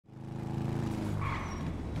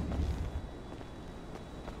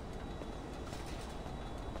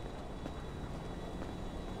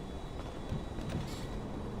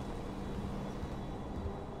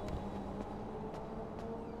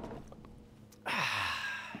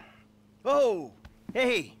Oh,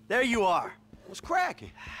 hey, there you are. What's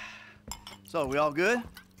cracking? So, we all good?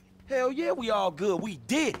 Hell yeah, we all good. We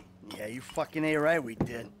did it. Yeah, you fucking ain't right, we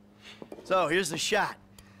did. So, here's the shot.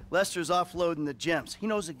 Lester's offloading the gems. He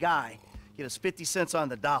knows a guy. Get us 50 cents on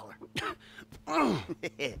the dollar.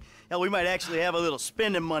 Hell, we might actually have a little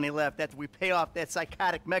spending money left after we pay off that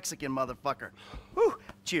psychotic Mexican motherfucker. Whew,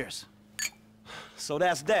 cheers. So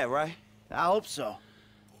that's that, right? I hope so.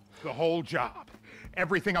 The whole job.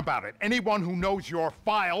 Everything about it. Anyone who knows your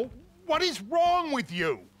file, what is wrong with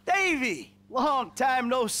you? Davey! Long time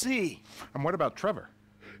no see. And what about Trevor?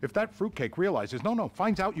 If that fruitcake realizes,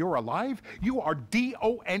 finds out you're alive, you are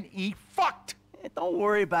D-O-N-E fucked! Hey, don't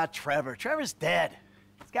worry about Trevor. Trevor's dead.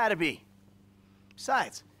 It's gotta be.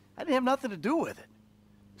 Besides, I didn't have nothing to do with it.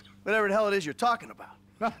 Whatever the hell it is you're talking about.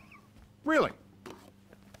 Really?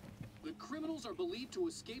 The criminals are believed to have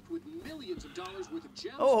escaped with millions of dollars worth of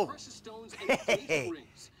gems, precious stones, and engagement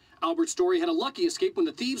rings. Albert Story had a lucky escape when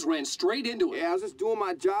the thieves ran straight into him. Yeah, I was just doing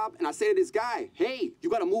my job, and I say to this guy, hey, you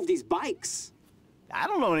gotta move these bikes. I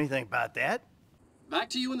don't know anything about that. Back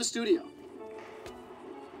to you in the studio.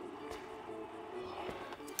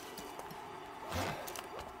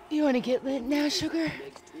 You want to get lit now, sugar?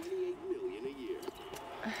 Makes $28 million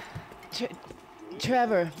a year.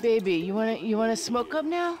 Trevor, baby, you wanna smoke up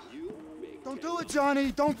now? Don't do it,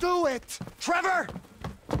 Johnny! Don't do it! Trevor!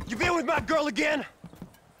 You been with my girl again?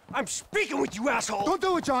 I'm speaking with you, asshole! Don't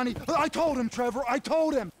do it, Johnny! I told him, Trevor, I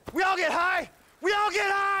told him! We all get high! We all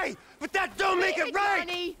get high! But that don't make it right!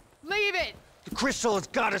 Johnny! Leave it! The crystal has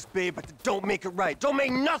got us, babe, but that don't make it right. Don't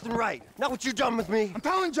make nothing right. Not what you done with me. I'm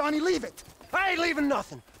telling Johnny, leave it! I ain't leaving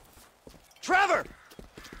nothing. Trevor!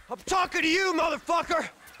 I'm talking to you, motherfucker!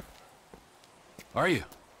 Are you?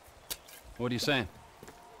 What are you saying?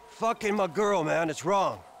 Fucking my girl, man. It's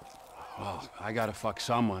wrong. Well, I gotta fuck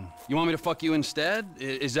someone. You want me to fuck you instead?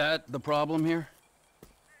 Is that the problem here?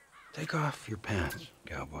 Take off your pants,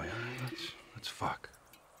 cowboy. Let's fuck.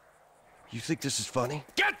 You think this is funny?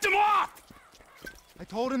 Get them off! I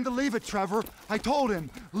told him to leave it, Trevor. I told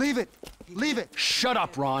him. Leave it. Leave it. Shut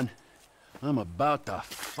up, Ron. I'm about to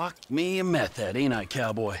fuck me a meth head, ain't I,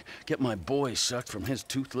 cowboy? Get my boy sucked from his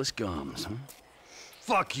toothless gums, huh?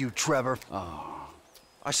 Fuck you, Trevor. Oh.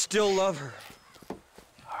 I still love her.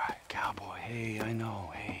 All right, cowboy. Hey, I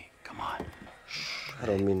know. Hey, come on. I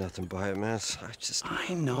don't mean nothing by it, man.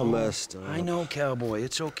 I know. I'm messed up. I know, cowboy.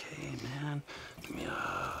 It's okay, man. Give me a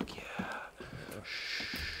hug, yeah.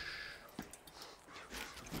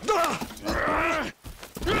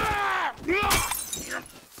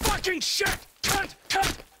 Fucking shit! Cunt!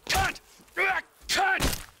 Cunt! Cunt!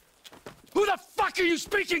 Cunt! Who the fuck are you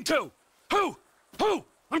speaking to? Who? Who?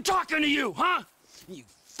 I'm talking to you, huh? You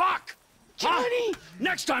fuck! Johnny! Huh?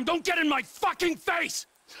 Next time, don't get in my fucking face!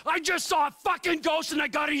 I just saw a fucking ghost and I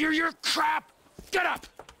gotta hear your crap! Get up!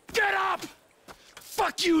 Get up!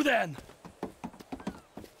 Fuck you then!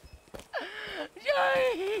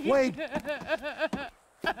 Johnny! Wait!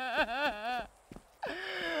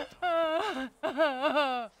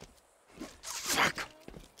 Fuck!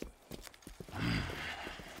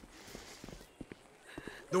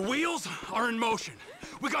 The wheels are in motion.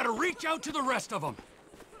 We gotta reach out to the rest of them.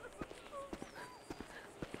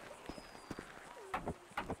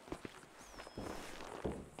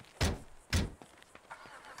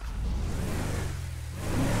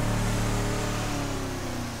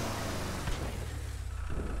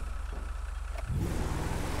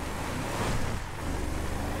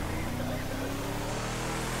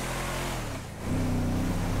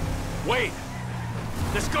 Wait!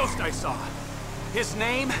 This ghost I saw. His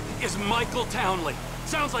name is Michael Townley.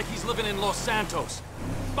 Sounds like he's living in Los Santos.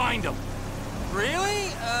 Find him.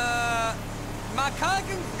 Really? My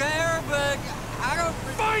cousin's there, but I don't...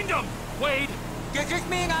 Find him, Wade! Does this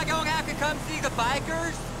mean I don't have to come see the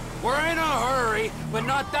bikers? We're in a hurry, but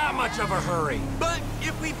not that much of a hurry. But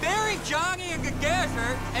if we bury Johnny in the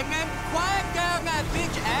desert and then quiet down that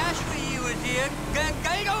bitch Ashley you was in, then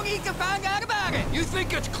they don't need to find out about it. You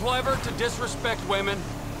think it's clever to disrespect women?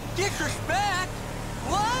 Disrespect?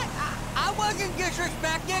 What? I wasn't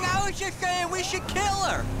disrespecting. I was just saying we should kill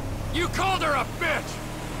her. You called her a bitch!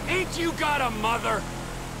 Ain't you got a mother?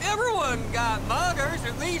 Everyone got mothers,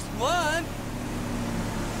 at least one.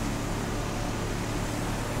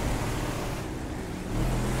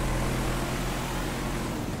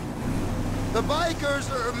 The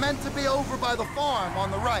bikers are meant to be over by the farm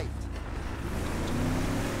on the right.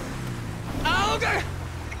 Oh, okay.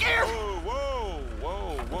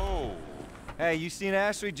 Whoa. Hey, you seen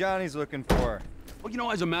Ashley? Johnny's looking for her. Well, you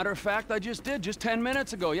know, as a matter of fact, I just did, just 10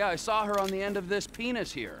 minutes ago. Yeah, I saw her on the end of this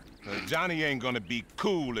penis here. Johnny ain't gonna be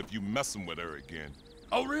cool if you messing with her again.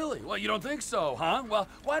 Oh, really? Well, you don't think so, huh? Well,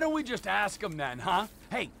 why don't we just ask him then, huh?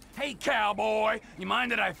 Hey, cowboy, you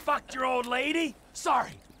mind that I fucked your old lady?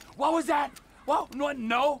 Sorry, what was that? Well,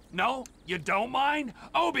 no, you don't mind?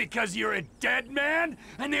 Oh, because you're a dead man?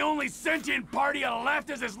 And the only sentient part you left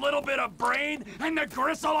is this little bit of brain and the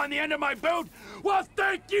gristle on the end of my boot? Well,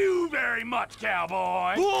 thank you very much,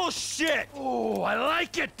 cowboy. Bullshit! Oh, I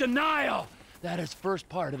like it, denial. That is first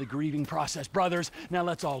part of the grieving process, brothers. Now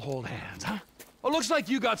let's all hold hands, huh? Well, looks like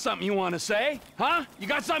you got something you want to say, huh? You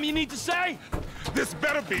got something you need to say? This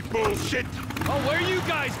better be bullshit. Oh, where you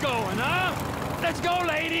guys going, huh? Let's go,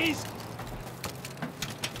 ladies!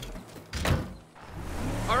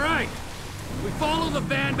 All right, we follow the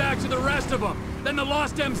van back to the rest of them. Then the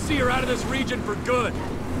lost MC are out of this region for good.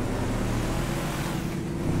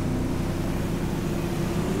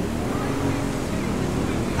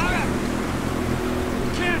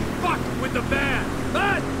 Can't fuck with the van,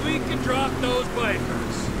 but we can drop those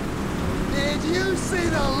bikers. Did you see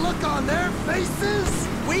the look on their faces?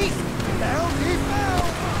 We Found, he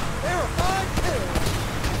found. They were 5 kills.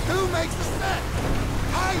 Who makes the set?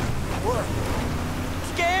 I work.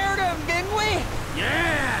 scared him, didn't we?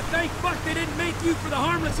 Yeah, thank fuck they didn't make you for the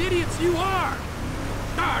harmless idiots you are.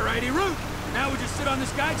 All righty, Root. Now we just sit on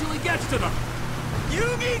this guy till he gets to them. You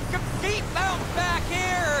need some seatbelts back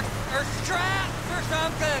here, or straps or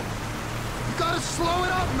something. You gotta slow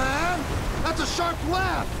it up, man. That's a sharp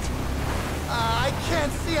left. I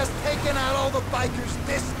can't see us taking out all the bikers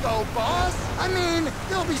disco, boss. I mean,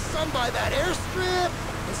 there'll be some by that airstrip,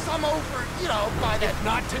 and some over, you know, by that... If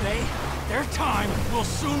not today, their time will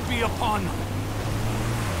soon be upon them.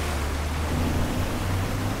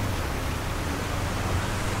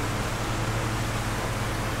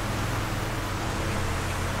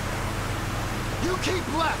 You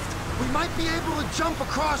keep left. We might be able to jump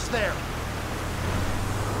across there.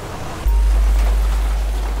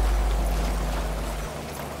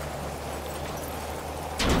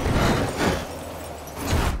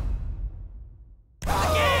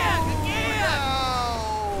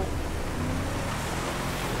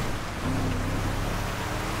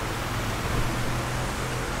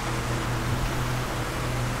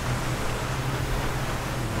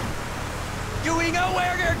 Do we know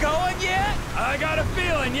where they're going yet? I got a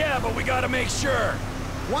feeling, yeah, but we gotta make sure.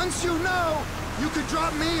 Once you know, you could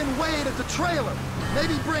drop me and Wade at the trailer.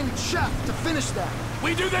 Maybe bring Chef to finish that.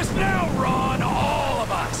 We do this now, Ron, all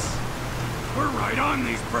of us. We're right on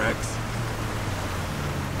these bricks.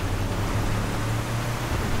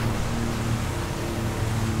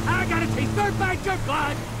 I gotta taste their biker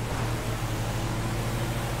blood.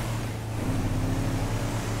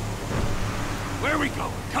 Where we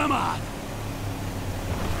going? Come on.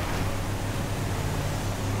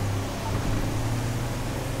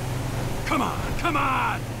 Come on, come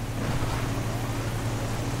on!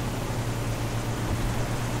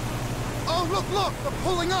 Oh, look, they're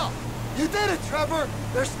pulling up. You did it, Trevor.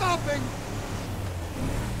 They're stopping.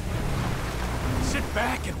 Sit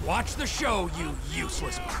back and watch the show, you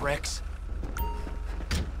useless pricks.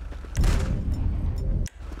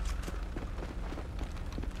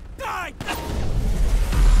 Die!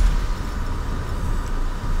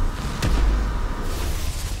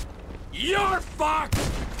 You're fucked!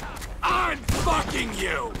 I'm fucking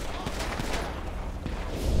you!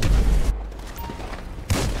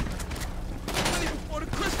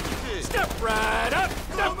 Step right up!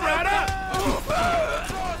 Step right up!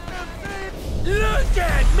 Look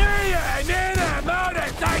at me! I'm in a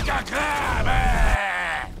motorcycle club!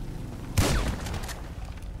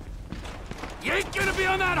 You ain't gonna be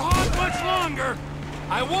on that hog much longer!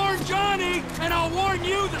 I warned Johnny, and I'll warn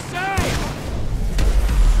you the same!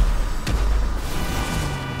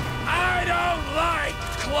 I don't like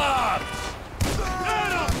clubs!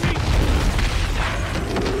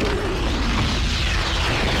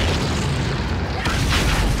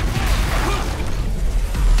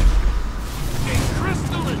 A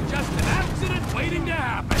crystal is just an accident waiting to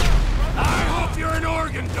happen. I hope you're an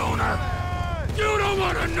organ donor. You don't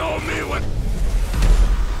want to know me when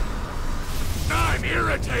I'm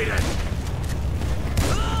irritated.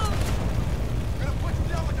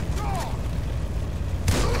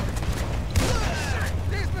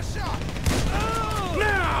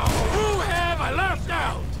 Now, who have I left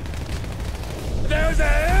out? There's a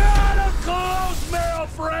lot of close male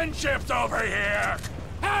friendships over here.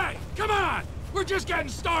 Hey, come on! We're just getting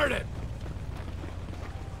started.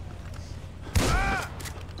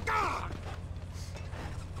 God!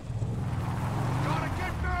 Gotta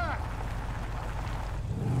get back!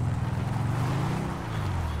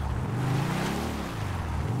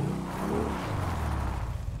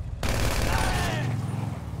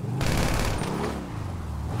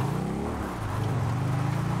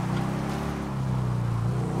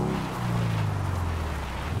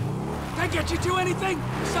 get you two anything?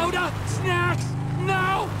 Soda? Snacks?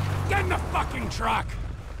 No? Get in the fucking truck!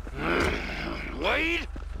 Wade?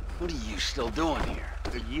 What are you still doing here?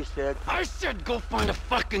 You said... I said go find a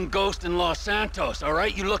fucking ghost in Los Santos, all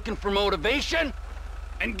right? You looking for motivation?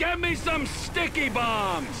 And get me some sticky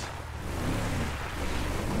bombs!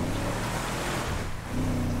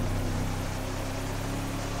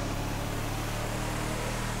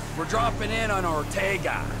 We're dropping in on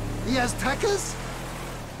Ortega. The Aztecas?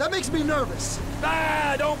 That makes me nervous.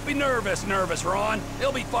 Ah, don't be nervous, Ron.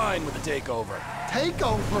 He'll be fine with the takeover.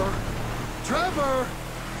 Takeover? Trevor!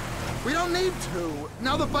 We don't need to.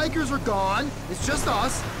 Now the bikers are gone. It's just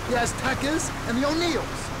us, the Aztecas, and the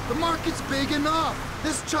O'Neills. The market's big enough.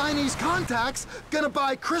 This Chinese contact's gonna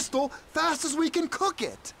buy crystal fast as we can cook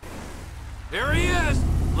it. There he is.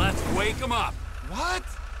 Let's wake him up. What?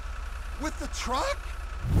 With the truck?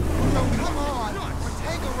 Oh, come on.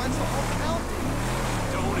 Ortega runs the whole county.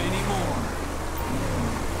 Don't anymore.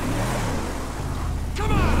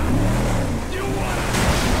 Come on! You want it!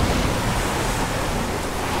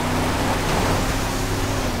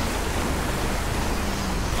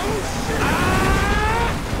 Oh, shit! Ah!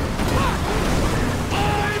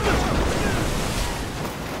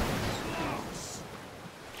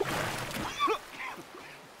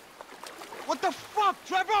 What the fuck,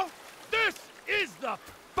 Trevor? This is the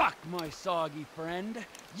fuck, my soggy friend.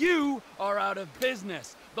 You are out of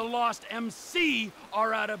business. The Lost MC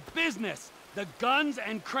are out of business. The guns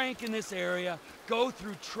and crank in this area go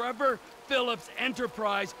through Trevor Phillips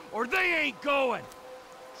Enterprise, or they ain't going.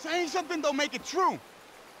 Saying something don't make it true.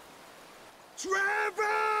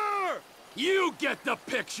 Trevor! You get the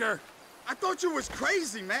picture. I thought you was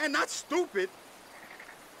crazy, man, not stupid.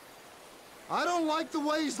 I don't like the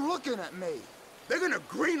way he's looking at me. They're gonna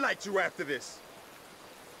greenlight you after this.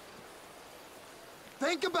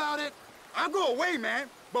 Think about it. I'll go away, man,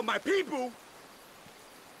 but my people...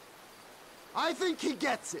 I think he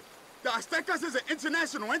gets it. The Aztecas is an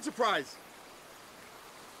international enterprise.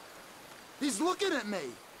 He's looking at me.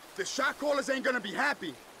 The shot callers ain't gonna be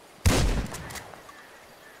happy.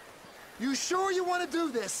 You sure you want to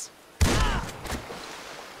do this?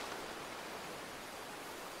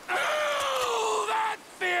 Oh, that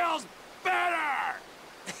feels better!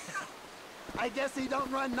 I guess he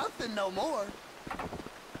don't run nothing no more.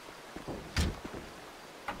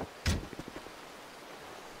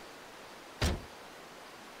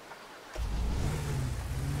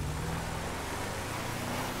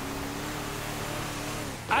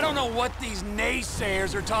 I don't know what these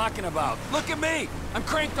naysayers are talking about. Look at me. I'm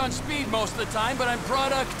cranked on speed most of the time, but I'm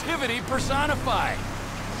productivity personified.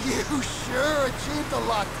 You sure achieved a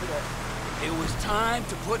lot today. It was time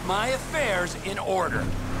to put my affairs in order.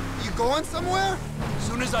 You going somewhere? As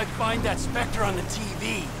soon as I find that Spectre on the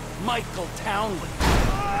TV, Michael Townley.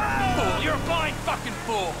 Fool, you're a blind fucking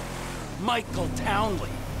fool. Michael Townley.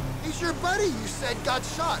 He's your buddy you said got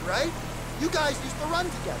shot, right? You guys used to run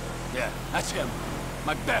together. Yeah, that's him.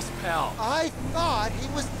 My best pal. I thought he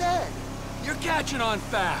was dead. You're catching on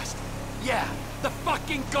fast. Yeah, the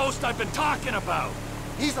fucking ghost I've been talking about.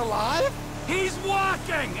 He's alive? He's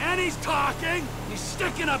walking, and he's talking. He's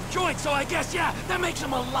sticking up joints, so I guess, yeah, that makes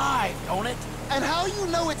him alive, don't it? And how you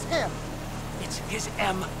know it's him? It's his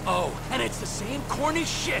M.O., and it's the same corny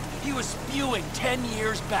shit he was spewing 10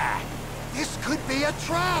 years back. This could be a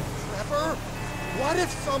trap, Trevor. What if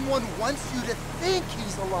someone wants you to think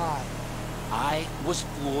he's alive? I was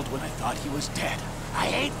fooled when I thought he was dead. I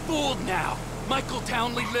ain't fooled now. Michael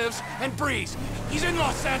Townley lives and breathes. He's in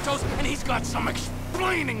Los Santos, and he's got some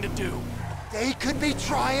explaining to do. They could be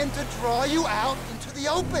trying to draw you out into the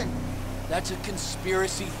open. That's a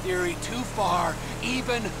conspiracy theory too far,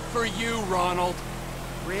 even for you, Ronald.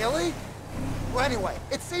 Really? Well, anyway,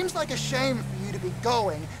 it seems like a shame for you to be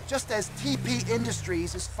going, just as TP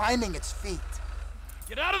Industries is finding its feet.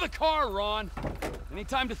 Get out of the car, Ron. Any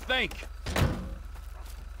time to think.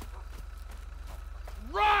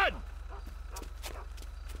 Run!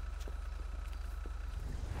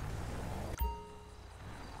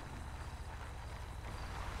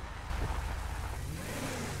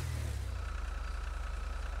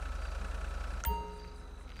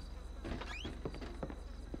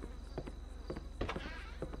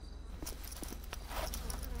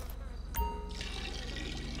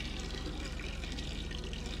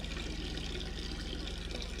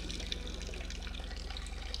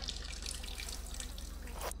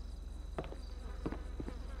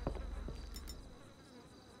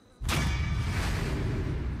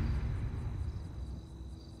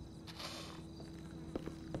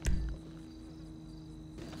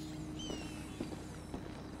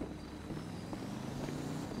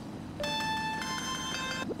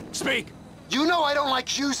 Speak! You know I don't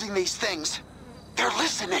like using these things. They're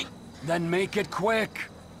listening. Then make it quick.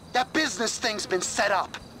 That business thing's been set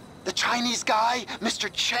up. The Chinese guy,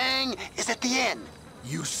 Mr. Chang, is at the inn.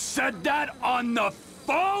 You said that on the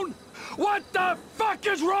phone? What the fuck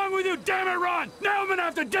is wrong with you, damn it, Ron? Now I'm gonna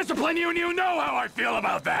have to discipline you, and you know how I feel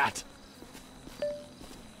about that.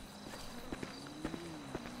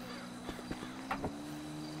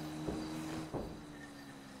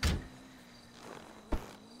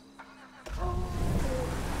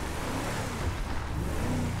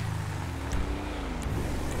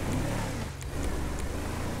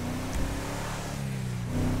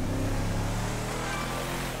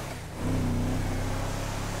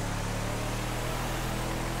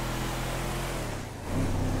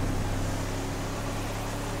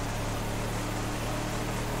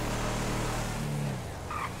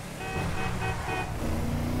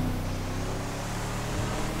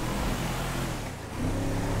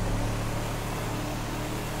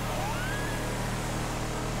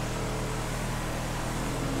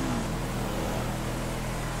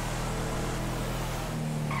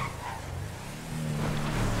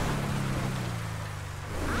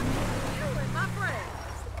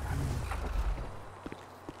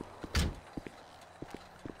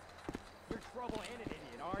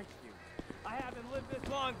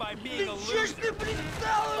 By being a loser.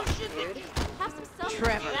 Have some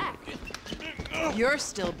self-respect. You're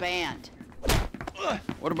still banned.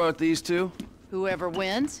 What about these two? Whoever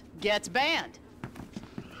wins gets banned.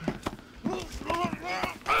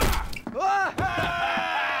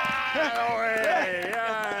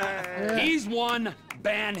 He's one,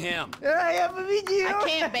 ban him. I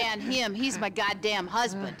can't ban him. He's my goddamn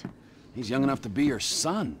husband. He's young enough to be your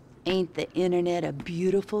son. Ain't the internet a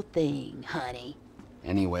beautiful thing, honey?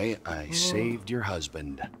 Anyway, I saved your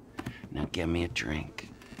husband. Now give me a drink.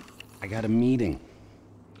 I got a meeting.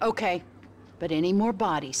 Okay, but any more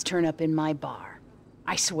bodies turn up in my bar,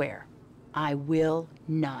 I swear, I will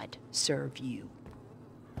not serve you.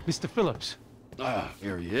 Mr. Phillips. Ah,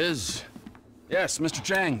 here he is. Yes, Mr.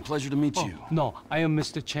 Chang, pleasure to meet you. No, I am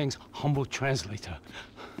Mr. Chang's humble translator.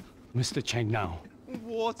 Mr. Chang now.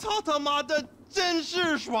 我操他妈的，真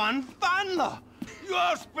是爽翻了！ You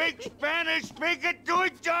all speak Spanish, speak it to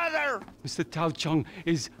each other! Mr. Tao Chung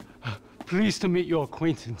is pleased to meet your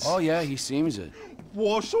acquaintance. Oh yeah, he seems it.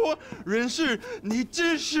 我说，人事，你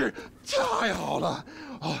真是太好了！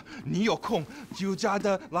哦，你有空就加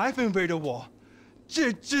的来分配的我，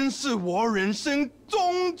这真是我人生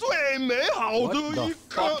中最美好的 What 一 the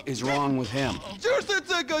刻。 fuck is wrong with him? 就是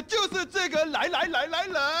这个，就是这个，来来来来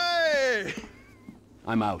来！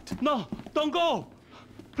 I'm out. No, don't go!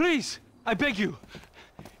 Please, I beg you.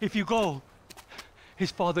 If you go, his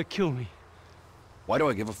father kill me. Why do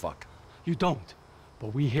I give a fuck? You don't.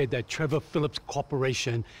 But we hear that Trevor Phillips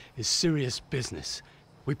Corporation is serious business.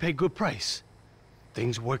 We pay good price.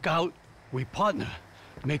 Things work out, we partner,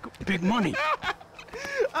 make big money.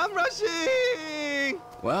 I'm rushing!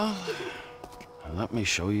 Well, let me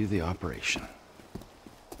show you the operation.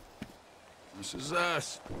 This is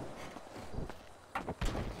us.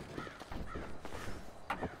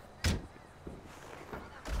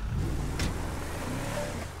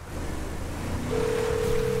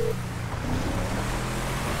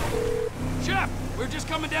 Chef, we're just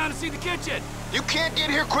coming down to see the kitchen. You can't get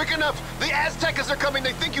here quick enough! The Aztecas are coming!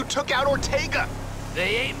 They think you took out Ortega!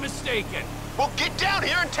 They ain't mistaken. Well, get down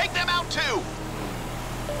here and take them out, too!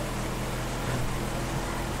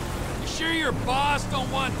 You sure your boss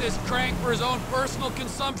don't want this crank for his own personal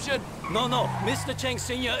consumption? No, Mr. Chang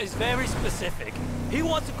Sr. is very specific. He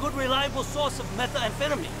wants a good, reliable source of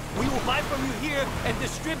methamphetamine. We will buy from you here and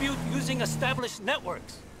distribute using established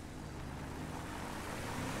networks.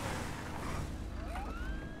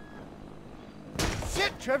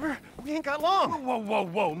 Shit, Trevor, we ain't got long.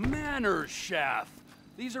 Whoa, manners, chef.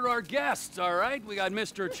 These are our guests, all right? We got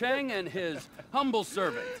Mr. Chang and his humble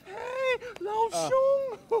servant. Hey, Lao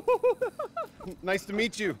Shung! Nice to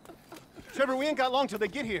meet you. Trevor, we ain't got long till they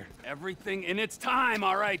get here. Everything in its time,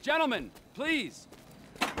 all right. Gentlemen, please,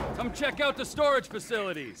 come check out the storage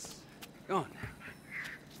facilities. Go on.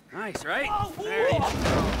 Nice, right? Oh, there you go.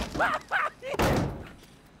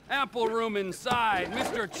 Ample room inside.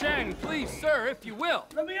 Mr. Chang, please, sir, if you will.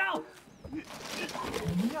 Let me out!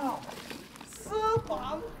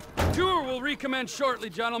 Tour will recommence shortly,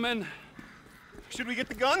 gentlemen. Should we get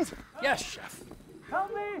the guns? Yes, chef.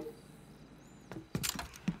 Help me!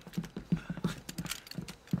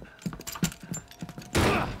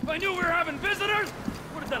 If I knew we were having visitors,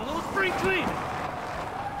 would have done a little spring clean.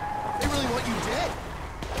 They really want you dead.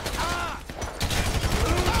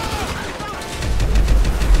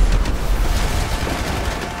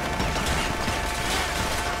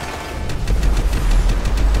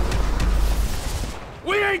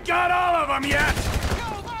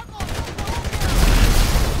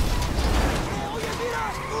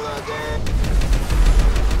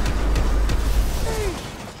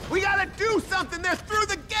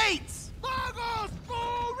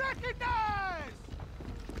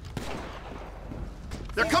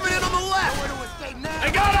 They're coming in on the left!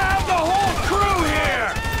 They gotta have the whole crew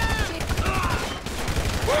here!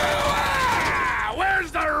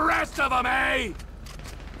 Where's the rest of them, eh?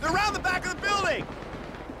 They're around the back of the building!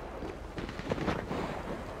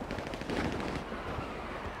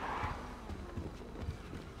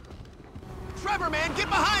 Trevor, man, get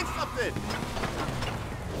behind something!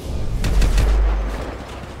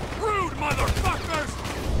 Rude motherfuckers!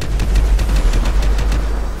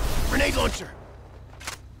 Grenade launcher!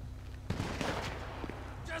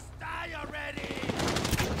 Just die already!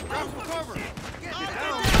 Grab some cover! Get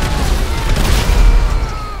down!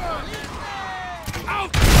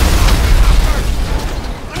 Out!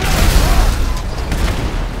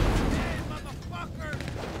 Motherfucker!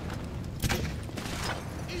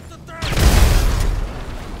 Eat the dirt!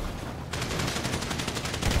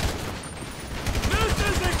 This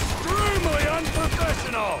is extremely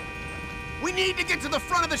unprofessional! We need to get to the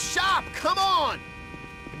front of the shop! Come on!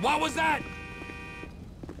 What was that?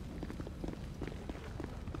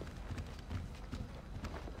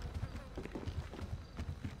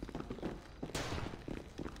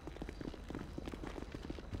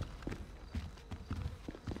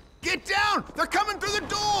 Get down! They're coming through the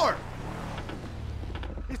door!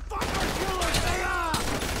 These fucking killers, they are!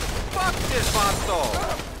 Fuck this hostile!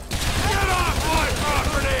 Get off my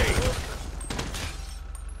property!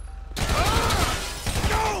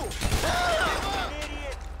 Go!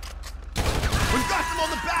 We've got them on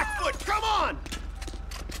the back foot! Come on!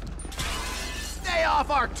 Stay off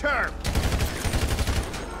our turf!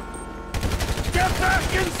 Get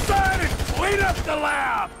back inside and clean up the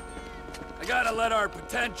lab! I gotta let our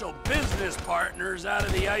potential business partners out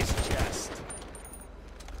of the ice chest.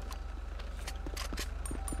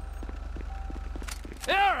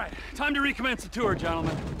 Yeah, all right. Time to recommence the tour,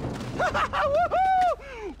 gentlemen.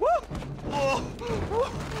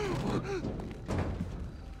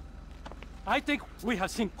 I think we have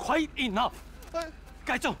seen quite enough.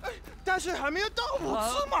 改正，但是还没有到5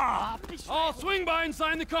次嘛。 I'll swing by and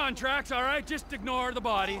sign the contracts, all right? Just ignore the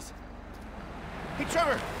bodies. Hey,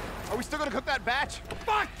 Trevor, are we still gonna cook that batch?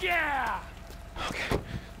 Fuck yeah! Okay.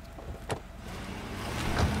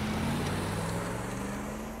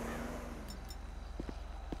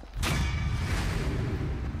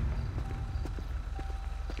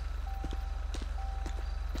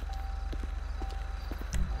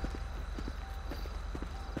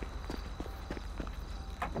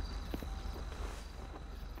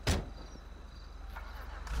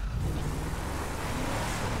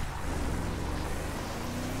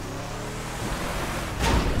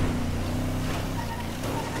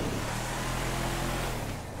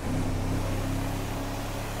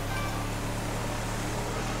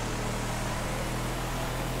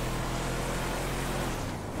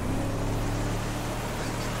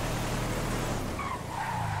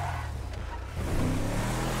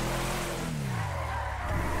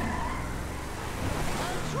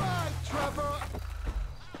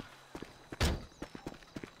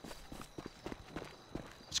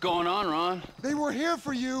 What's going on, Ron? They were here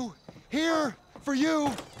for you. Here for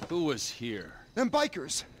you. Who was here? Them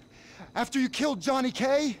bikers. After you killed Johnny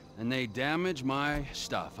K. And they damage my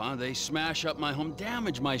stuff, huh? They smash up my home,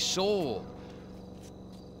 damage my soul.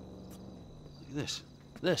 Look at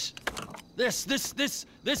this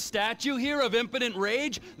statue here of impotent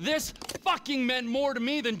rage, this fucking meant more to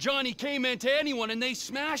me than Johnny K meant to anyone, and they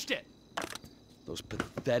smashed it. Those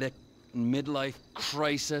pathetic midlife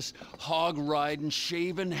crisis, hog-riding,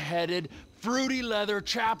 shaven-headed, fruity leather,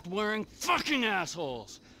 chapped-wearing fucking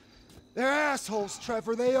assholes. They're assholes,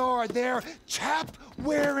 Trevor. They are. They're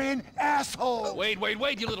chap-wearing assholes. Wait,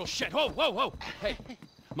 you little shit. Whoa. Hey,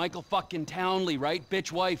 Michael fucking Townley, right?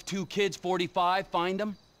 Bitch wife, 2 kids, 45. Find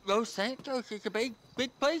him? Los Santos is a big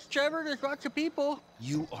place, Trevor. There's lots of people.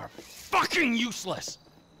 You are fucking useless.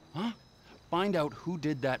 Huh? Find out who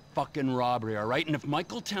did that fucking robbery, all right? And if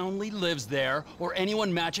Michael Townley lives there, or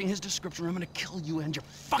anyone matching his description, I'm gonna kill you and your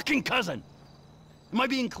fucking cousin. Am I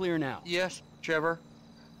being clear now? Yes, Trevor.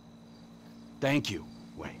 Thank you,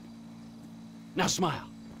 Wayne. Now smile.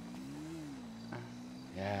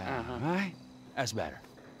 Yeah, all right? That's better.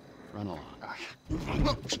 Run along.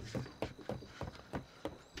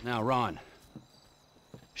 Now, Ron,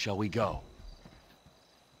 shall we go?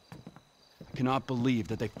 I cannot believe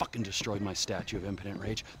that they fucking destroyed my statue of impotent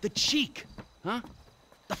rage. The cheek, huh?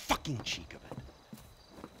 The fucking cheek of it.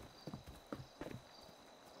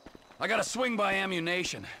 I gotta swing by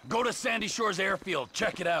ammunition. Go to Sandy Shores Airfield,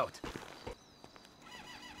 check it out.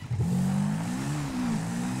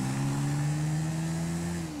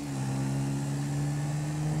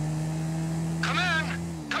 Come in!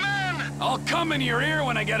 I'll come in your ear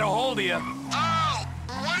when I get a hold of you. Oh,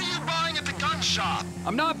 one shot.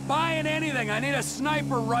 I'm not buying anything. I need a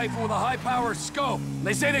sniper rifle with a high-power scope.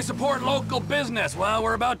 They say they support local business. Well,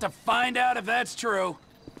 we're about to find out if that's true.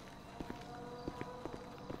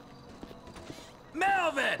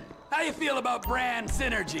 Melvin! How you feel about brand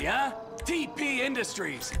synergy, huh? TP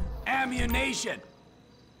Industries. Ammunition.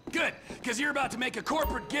 Good, because you're about to make a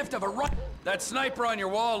corporate gift of a rifle. That sniper on your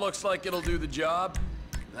wall looks like it'll do the job.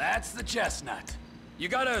 That's the chestnut. You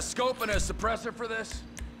got a scope and a suppressor for this?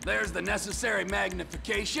 There's the necessary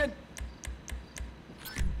magnification.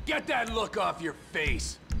 Get that look off your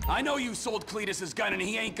face. I know you sold Cletus's gun and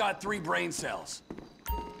he ain't got 3 brain cells.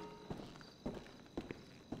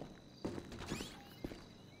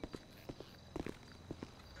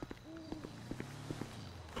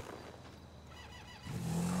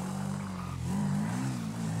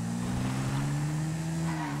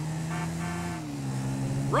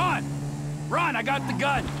 Run! Run, I got the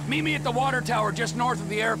gun. Meet me at the water tower just north of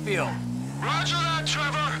the airfield. Roger that,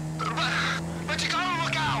 Trevor. But you gotta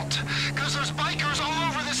look out, because there's bikers all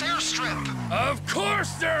over this airstrip. Of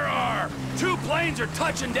course there are! 2 planes are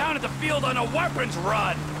touching down at the field on a weapons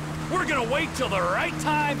run. We're gonna wait till the right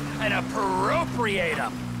time and appropriate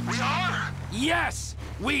them. We are? Yes,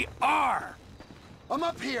 we are! I'm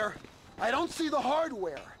up here. I don't see the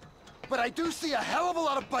hardware, but I do see a hell of a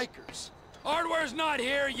lot of bikers. Hardware's not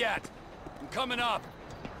here yet. I'm coming up.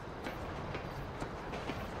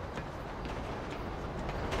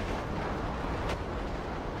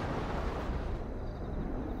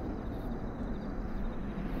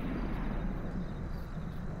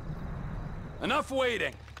 Enough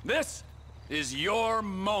waiting. This is your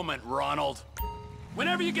moment, Ronald.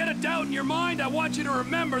 Whenever you get a doubt in your mind, I want you to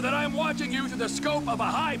remember that I'm watching you through the scope of a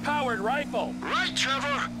high-powered rifle. Right,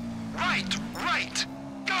 Trevor. Right.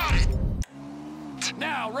 Got it.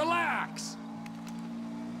 Now, relax.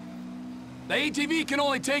 The ATV can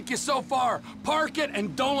only take you so far. Park it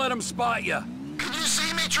and don't let them spot you. Can you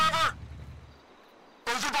see me, Trevor?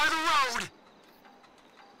 Over by the road.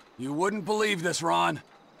 You wouldn't believe this, Ron.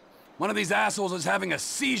 One of these assholes is having a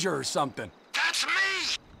seizure or something. That's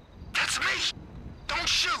me! That's me! Don't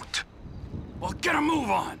shoot! Well, get a move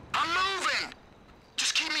on. I'm moving!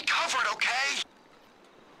 Just keep me covered, okay?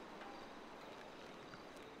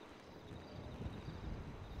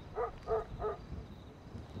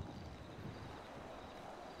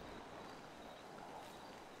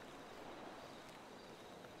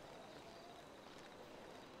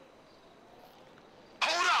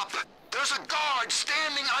 Hold up! There's a guard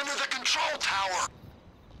standing under the control tower.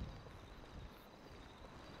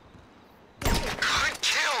 Good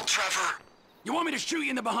kill, Trevor. You want me to shoot you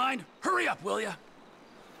in the behind? Hurry up, will ya?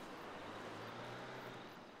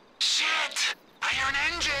 Shit! I hear an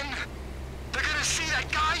engine! They're gonna see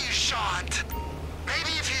that guy you shot!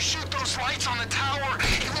 Maybe if you shoot those lights on the tower,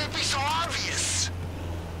 it won't be so obvious!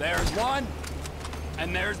 There's one,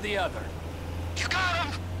 and there's the other. You got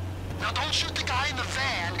him! Now don't shoot the guy in the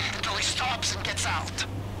van until he stops and gets out.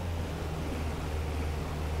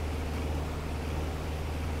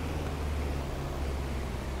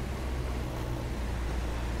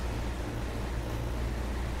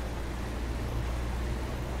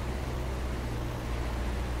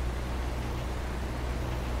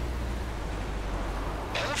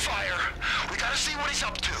 Hold fire. We gotta see what he's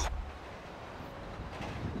up to.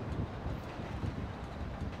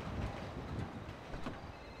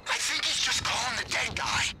 I think he's just calling the dead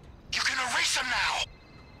guy. You can erase him now.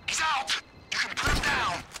 He's out. You can put him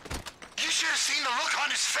down. You should have seen the look on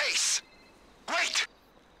his face. Wait!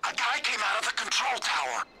 A guy came out of the control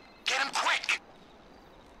tower. Get him quick.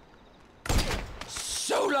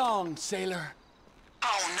 So long, sailor.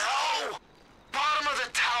 Oh no! Bottom of the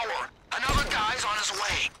tower. Another guy's on his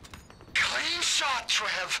way. Clean shot,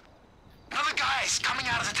 Trev. Another guy's coming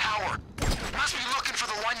out of the tower. Must be looking for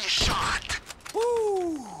the one you shot.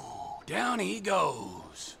 Woo! Down he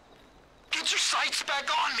goes. Get your sights back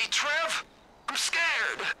on me, Trev. I'm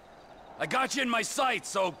scared. I got you in my sights,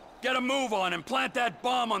 so get a move on and plant that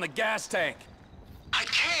bomb on the gas tank. I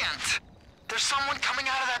can't. There's someone coming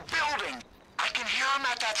out of that building. I can hear him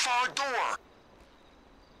at that far door.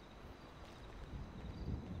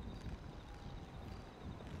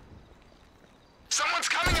 Someone's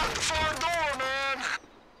coming out the far door, man.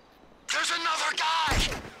 There's another guy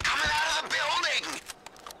coming out of the building.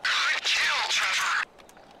 Good kill, Trevor.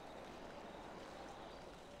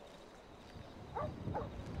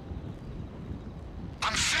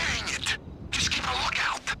 I'm saying it. Just keep a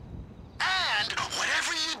lookout. And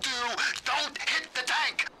whatever you do, don't hit the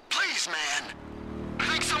tank. Please, man. I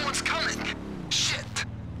think someone's coming. Shit.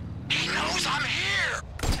 He knows I'm here.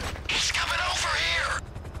 He's coming over here.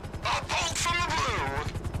 A bolt from the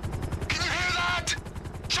blue. Can you hear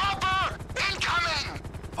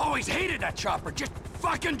Always hated that chopper. Just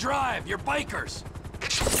fucking drive. You're bikers.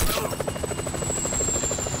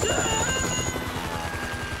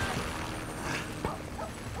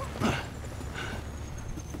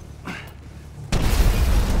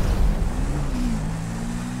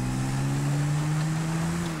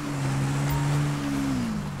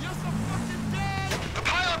 The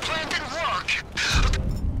pilot plan didn't work.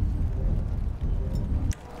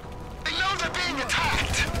 They know they're being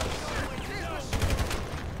attacked.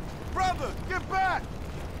 Brother, get back!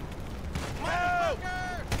 Help!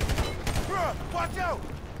 Bruh, watch out!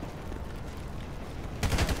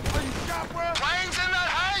 Are you shot, bruh? Plane's in that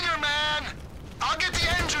hangar, man! I'll get the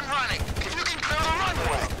engine running, if you can clear the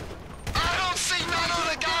runway. I don't see none of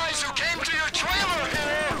the guys who came to your trailer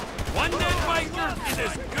here! One dead biker is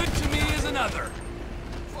as good to me as another.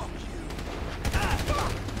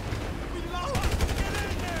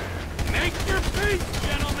 Make your peace,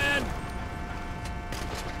 gentlemen!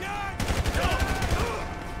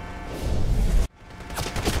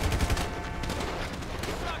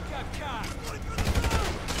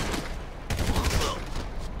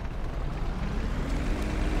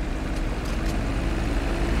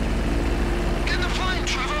 Get in the plane,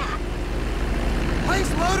 Trevor!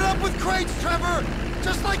 Plane's loaded up with crates, Trevor!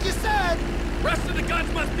 Just like you said! Rest of the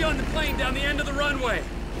guns must be on the plane down the end of the runway.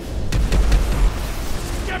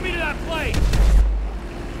 Get me to that plane!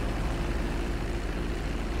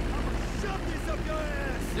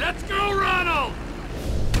 Let's go, Ronald!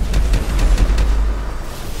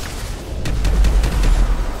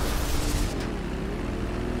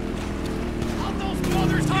 On those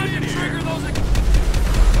mothers, time to trigger those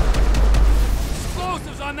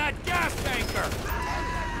explosives on that gas tanker!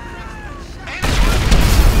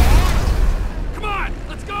 Come on!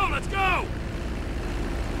 Let's go! Let's go!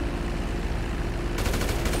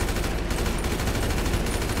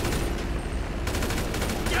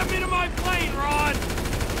 Get me to my plane, Ron!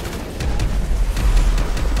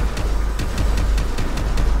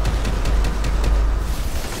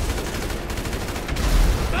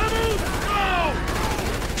 Vamos, go!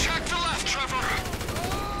 Check the left, Trevor!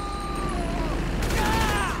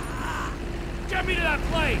 Get me to that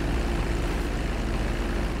plane!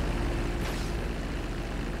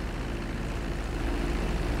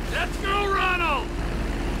 Let's go, Ronald!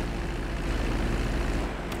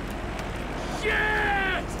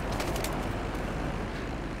 Shit!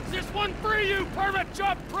 Is this one for you, permit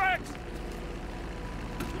job pricks?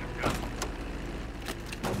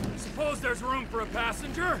 Suppose there's room for a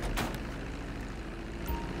passenger?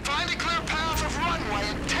 Find a clear path of runway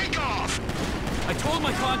and take off! I told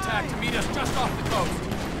my contact to meet us just off the coast.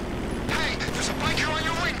 Hey, there's a biker on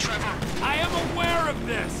your wing, Trevor! I am aware of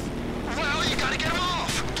this! Well, you gotta get him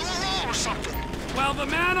off! Do a roll or something! While the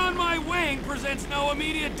man on my wing presents no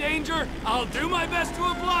immediate danger, I'll do my best to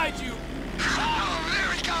oblige you. Oh,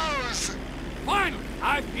 there he goes! Finally,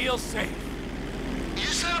 I feel safe. You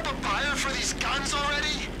set up a buyer for these guns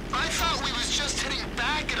already? I thought we was just hitting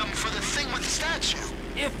back at them for the thing with the statue.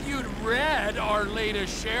 If you'd read our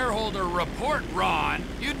latest shareholder report, Ron,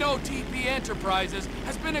 you'd know TP Enterprises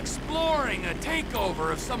has been exploring a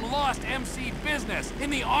takeover of some lost MC business in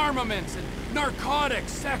the armaments and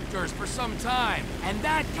narcotics sectors for some time. And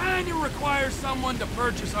that kinda requires someone to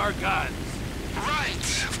purchase our guns.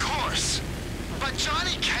 Right, of course. But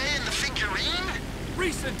Johnny K and the figurine?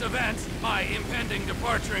 Recent events, my impending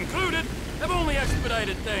departure included, have only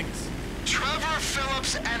expedited things. Trevor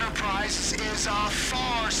Phillips Enterprises is a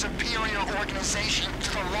far superior organization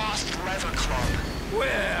to the Lost Leather Club.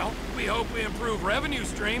 Well, we hope we improve revenue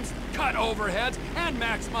streams, cut overheads, and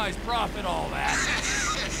maximize profit, all that.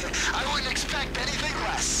 I wouldn't expect anything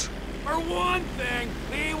less. For one thing,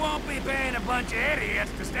 we won't be paying a bunch of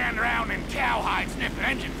idiots to stand around in cowhide sniffing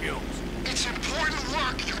engine fumes. It's important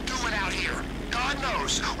work you're doing out here. God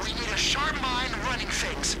knows, we need a sharp mind running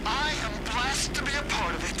things. I am blessed to be a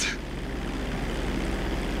part of it.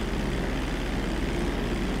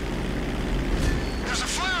 There's a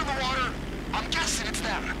flare in the water. I'm guessing it's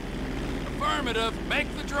them. Affirmative.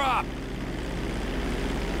 Make the drop.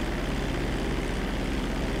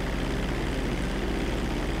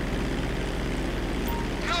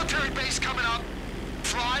 Military base coming up.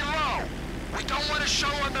 Fly low. We don't want to show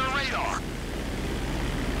on their radar.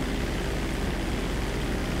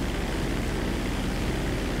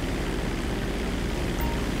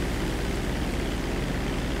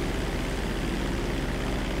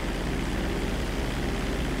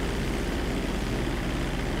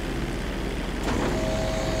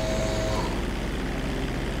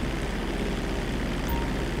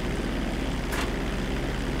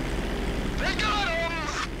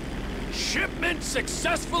 Shipment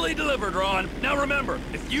successfully delivered, Ron. Now remember,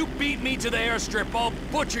 if you beat me to the airstrip, I'll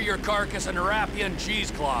butcher your carcass and wrap you in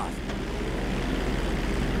cheesecloth.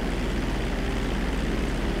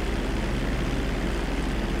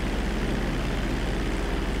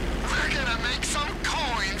 We're gonna make some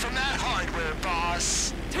coin from that hardware,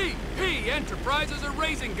 boss. TP Enterprises are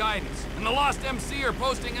raising guidance, and the Lost MC are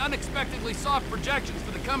posting unexpectedly soft projections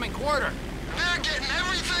for the coming quarter. They're getting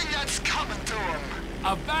everything that's coming to them.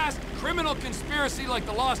 A vast criminal conspiracy like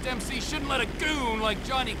the Lost MC shouldn't let a goon like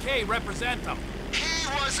Johnny K represent them. He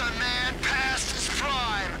was a man past his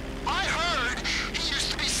prime. I heard he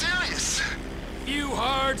used to be serious. Few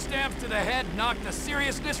hard stamps to the head knocked the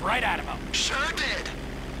seriousness right out of him. Sure did.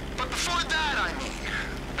 But before that, I mean,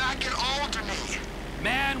 back in Alderney.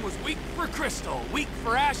 Man was weak for Crystal, weak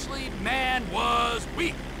for Ashley, man was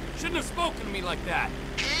weak. Shouldn't have spoken to me like that.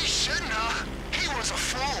 He shouldn't have. He was a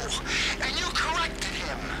fool, and you corrected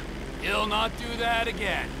him. He'll not do that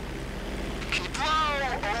again. Keep low,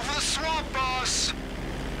 over the swamp, boss.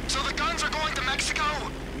 So the guns are going to Mexico?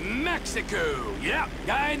 Mexico, yeah.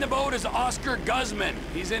 Guy in the boat is Oscar Guzman.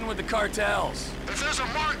 He's in with the cartels. If there's a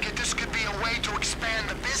market, this could be a way to expand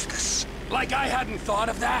the business. Like I hadn't thought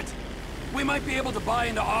of that. We might be able to buy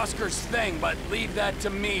into Oscar's thing, but leave that to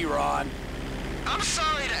me, Ron. I'm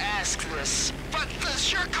sorry to ask this, but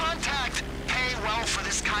does your contact pay well for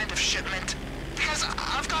this kind of shipment? Because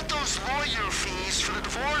I've got those lawyer fees for the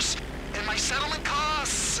divorce and my settlement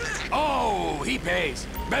costs. Oh, he pays.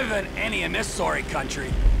 Better than any in this sorry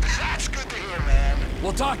country. That's good to hear, man.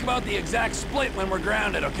 We'll talk about the exact split when we're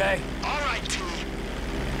grounded, okay? All right, T.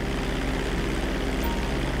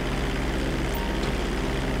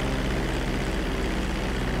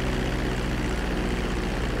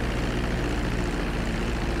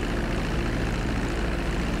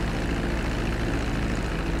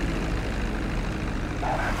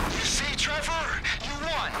 You see, Trevor? You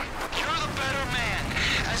won. You're the better man.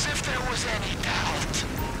 As if there was any doubt.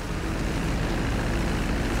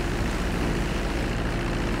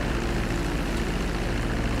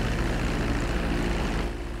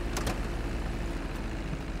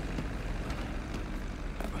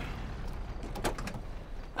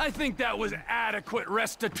 I think that was adequate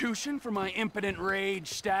restitution for my impotent rage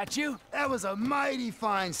statue. That was a mighty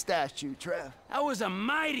fine statue, Trev. That was a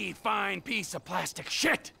mighty fine piece of plastic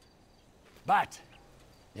shit. But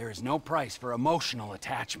there is no price for emotional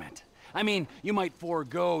attachment. I mean, you might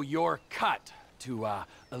forego your cut to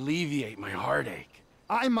alleviate my heartache.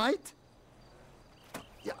 I might?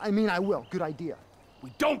 Yeah, I mean, I will. Good idea.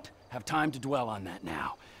 We don't have time to dwell on that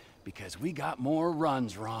now, because we got more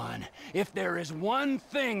runs, Ron. If there is one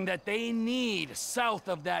thing that they need south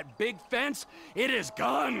of that big fence, it is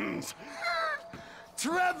guns.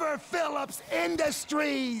 Trevor Phillips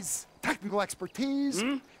Industries! Technical expertise,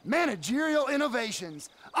 managerial innovations,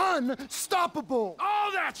 unstoppable!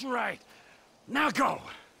 Oh, that's right! Now go.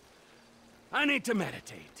 I need to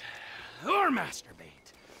meditate. Or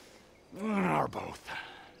masturbate. Or both.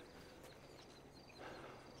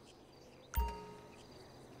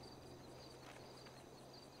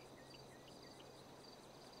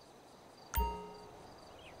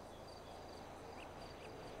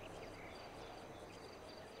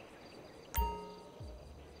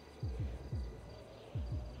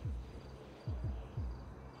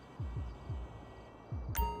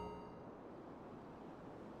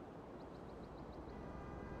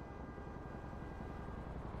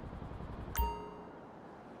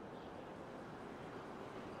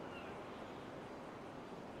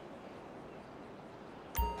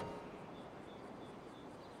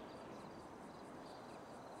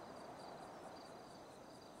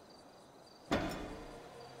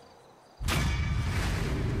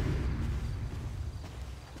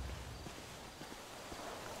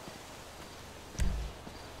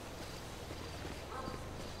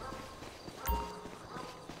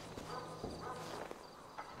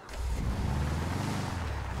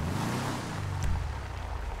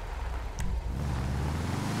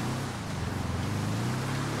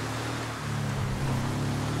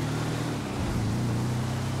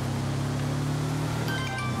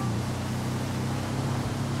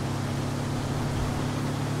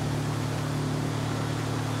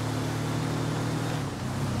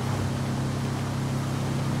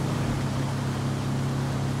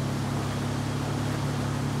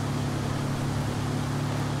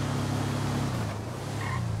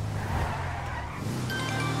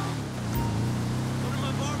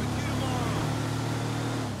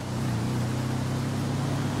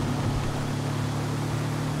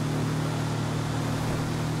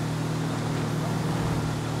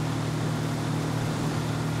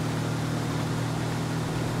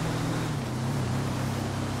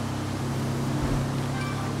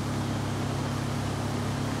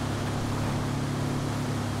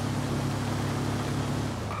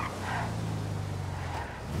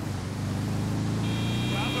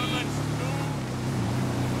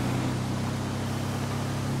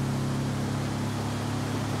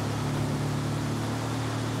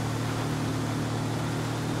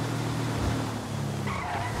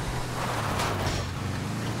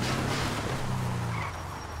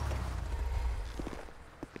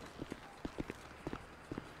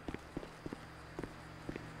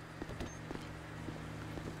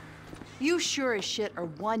 You sure as shit are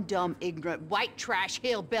one dumb, ignorant, white trash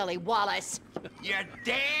hillbilly, Wallace. You're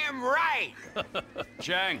damn right!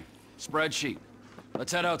 Chang, spreadsheet.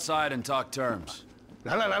 Let's head outside and talk terms.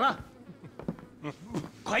 来了来了，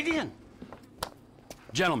快点！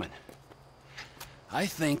 Gentlemen, I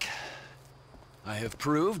think I have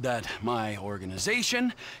proved that my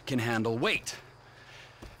organization can handle weight.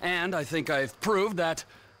 And I think I've proved that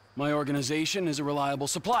my organization is a reliable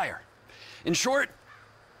supplier. In short,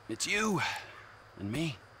 it's you and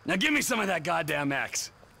me. Now give me some of that goddamn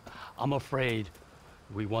X. I'm afraid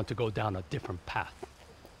we want to go down a different path.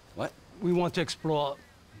 What? We want to explore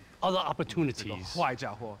other 这个 opportunities. 坏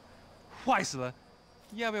家伙，坏死了！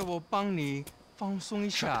要不要我帮你放松一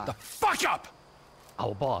下 The fuck up!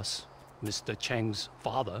 Our boss, Mr. Cheng's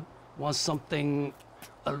father, wants something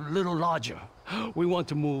a little larger. We want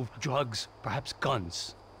to move drugs, perhaps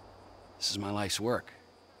guns. This is my life's work.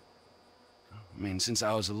 I mean, since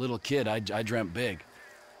I was a little kid, I dreamt big.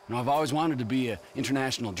 You know, I've always wanted to be an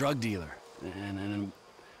international drug dealer and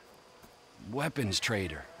a weapons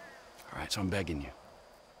trader. All right, so I'm begging you.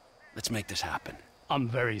 Let's make this happen. I'm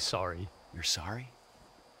very sorry. You're sorry?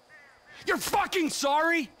 You're fucking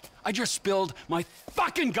sorry? I just spilled my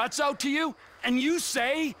fucking guts out to you, and you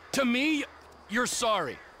say to me, you're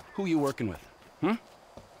sorry. Who are you working with? Hmm?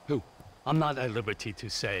 Who? I'm not at liberty to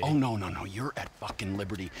say. Oh, no, you're at fucking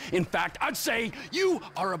liberty. In fact, I'd say you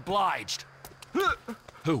are obliged.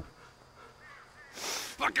 Who?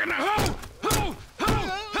 Fucking who? Who?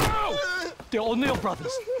 The O'Neill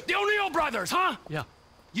brothers. The O'Neill brothers, huh? Yeah.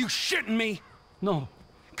 You shitting me? No.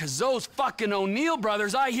 Cause those fucking O'Neill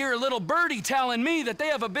brothers, I hear a little birdie telling me that they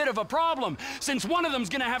have a bit of a problem, since one of them's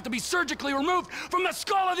gonna have to be surgically removed from the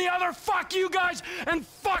skull of the other. Fuck you guys, and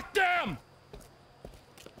fuck them!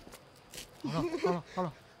 Hold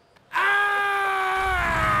on. Ah!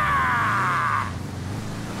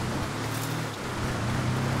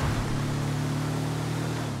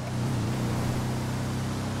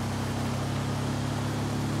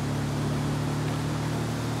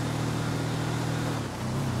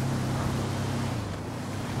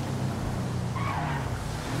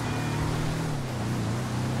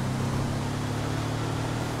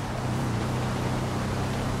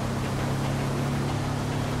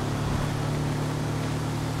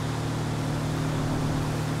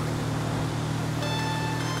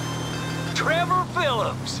 Trevor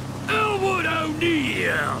Phillips. Elwood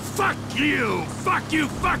O'Neill. Fuck you. Fuck you.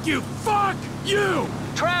 Fuck you. Fuck you.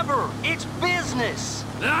 Trevor, it's business.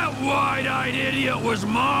 That wide-eyed idiot was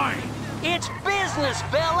mine. It's business,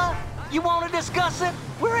 fella. You want to discuss it?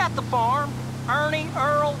 We're at the farm. Ernie,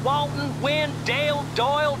 Earl, Walton, Wynn, Dale,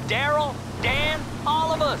 Doyle, Darrell, Dan,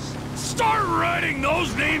 all of us. Start writing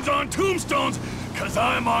those names on tombstones, cause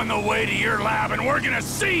I'm on the way to your lab and we're gonna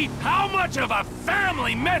see how much of a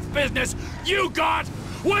family meth business you got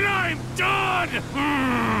when I'm done!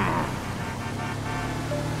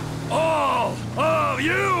 All of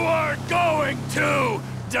you are going to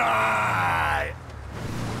die!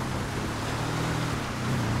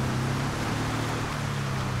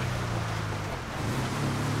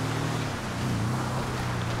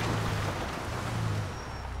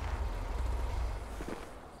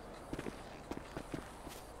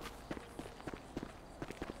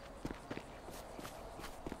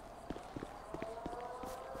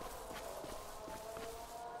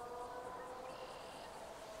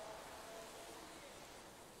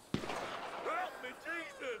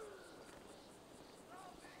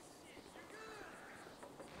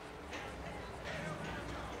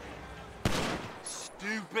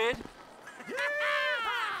 Stupid.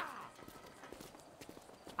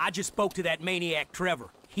 I just spoke to that maniac Trevor.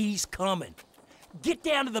 He's coming. Get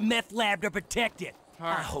down to the meth lab to protect it.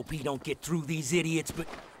 I hope he don't get through these idiots, but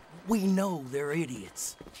we know they're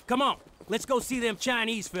idiots. Come on, let's go see them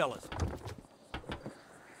Chinese fellas.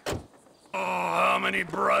 Oh, how many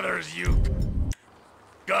brothers you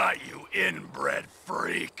got, you inbred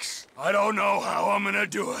freaks? I don't know how I'm gonna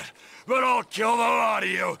do it, but I'll kill the lot of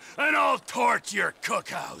you, and I'll torch your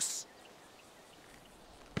cookhouse.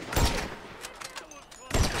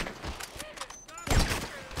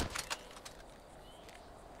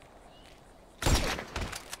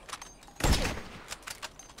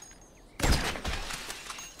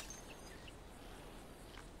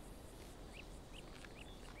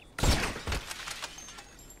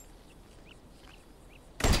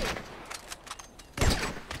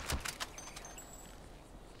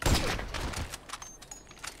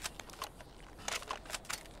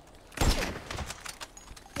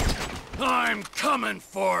 I'm coming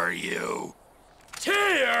for you!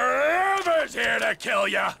 Whoever's here to kill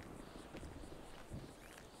ya!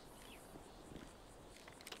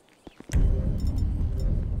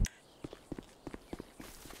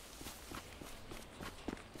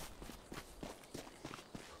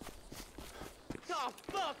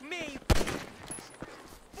 Fuck me!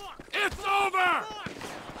 Fuck! It's over!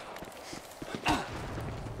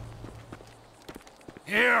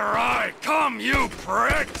 Here I come, you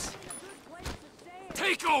pricks!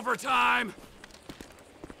 Take over time!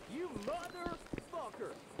 You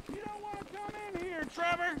motherfucker! You don't want to come in here,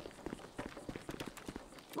 Trevor!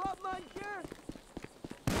 What, Muncher?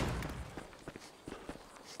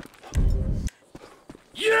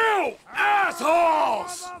 You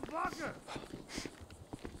assholes! Motherfucker!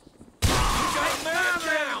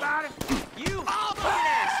 You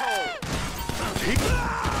asshole!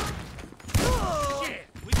 Shit,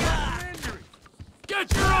 we got an injury.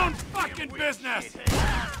 Get your own fucking business!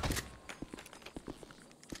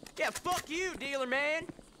 Yeah, fuck you, dealer man.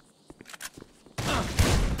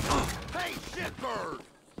 Hey, shitbird!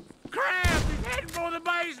 Crab, he's heading for the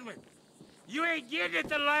basement! You ain't getting at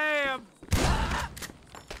the lab!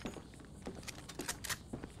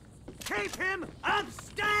 Keep him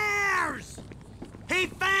upstairs! He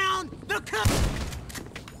found the cup!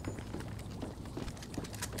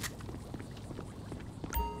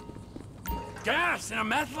 Gas in a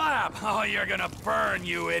meth lab? Oh, you're gonna burn,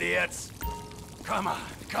 you idiots! Come on,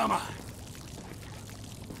 come on.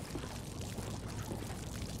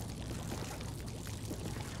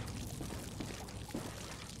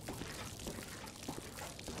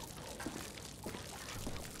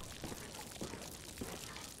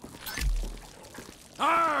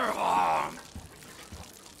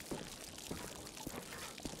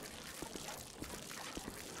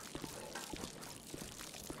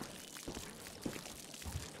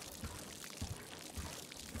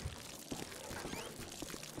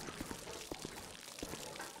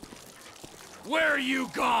 Where you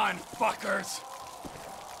gone, fuckers?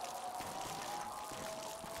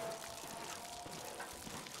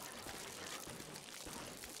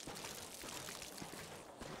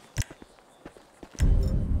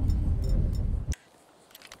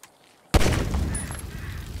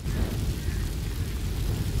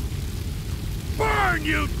 Burn,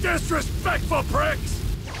 you disrespectful pricks!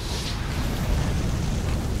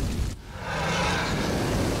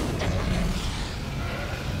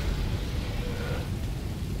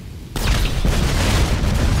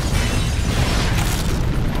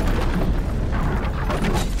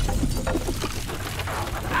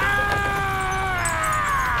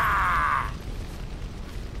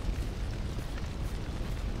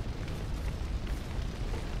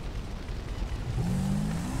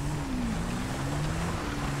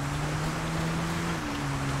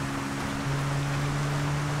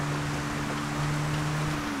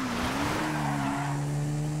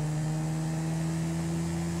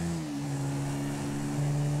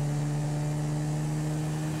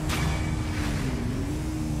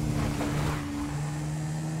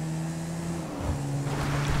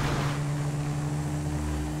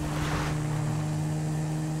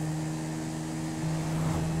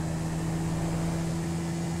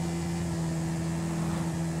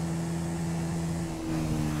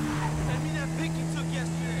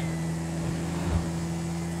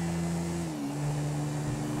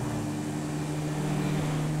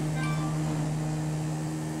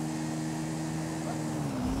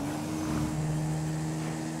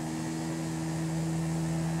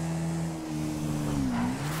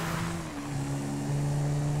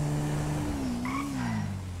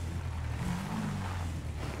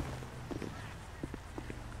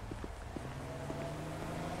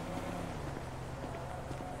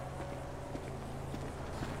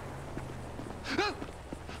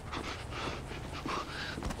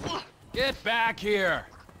 Get back here!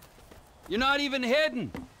 You're not even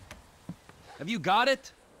hidden! Have you got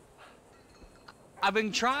it? I've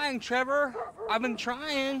been trying, Trevor. I've been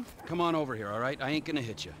trying. Come on over here, all right? I ain't gonna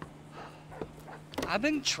hit you. I've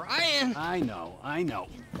been trying. I know, I know.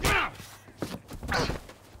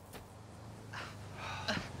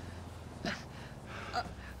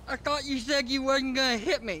 I thought you said you wasn't gonna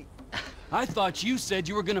hit me. I thought you said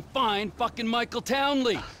you were gonna find fucking Michael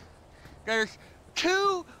Townley. There's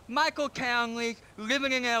two Michael Townleys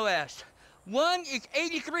living in LS. One is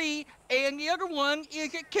 83, and the other one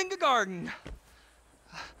is at kindergarten.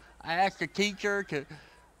 I asked the teacher to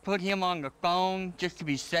put him on the phone just to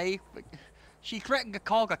be safe, but she threatened to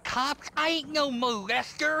call the cops. I ain't no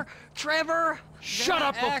molester, Trevor. Shut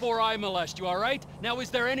up before I molest you, all right? Now, is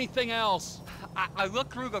there anything else? I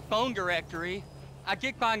looked through the phone directory. I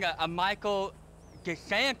did find a Michael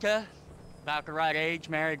DeSanta, about the right age,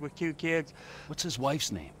 married with 2 kids. What's his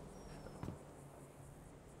wife's name?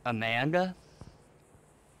 Amanda?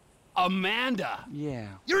 Amanda? Yeah.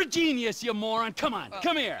 You're a genius, you moron. Come on,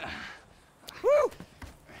 come here. Woo!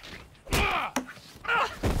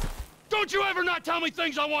 Don't Don't you ever not tell me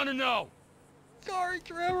things I want to know! Sorry,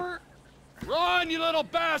 Trevor. Run, you little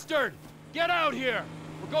bastard! Get out here!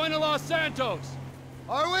 We're going to Los Santos!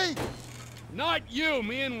 Are we? Not you,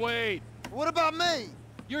 me and Wade. What about me?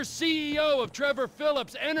 You're CEO of Trevor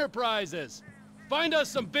Phillips Enterprises. Find us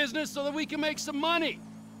some business so that we can make some money.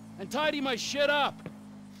 And tidy my shit up.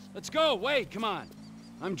 Let's go, Wade, come on.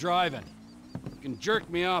 I'm driving. You can jerk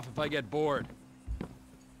me off if I get bored.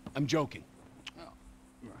 I'm joking.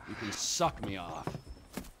 You can suck me off.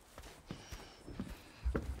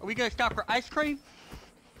 Are we gonna stop for ice cream?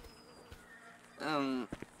 So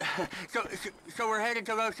we're headed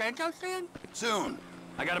to Los Santos then? Soon.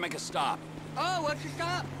 I gotta make a stop. Oh, what's the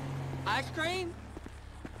stop? Ice cream?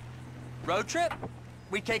 Road trip?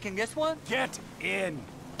 We taking this one? Get in.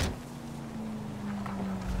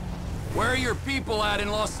 Where are your people at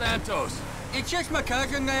in Los Santos? It's just my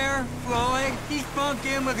cousin there, Floyd. He's bunked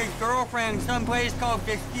in with his girlfriend someplace called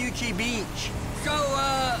Vespucci Beach. So,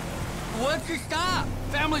 what's the stop?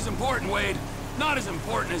 Family's important, Wade. Not as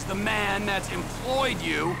important as the man that's employed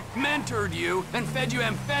you, mentored you, and fed you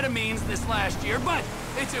amphetamines this last year, but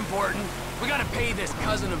it's important. We gotta pay this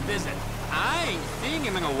cousin a visit. I ain't seen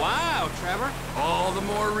him in a while, Trevor. All the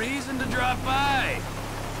more reason to drop by.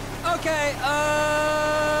 Okay,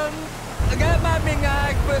 that might be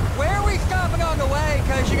nice, but where are we stopping on the way?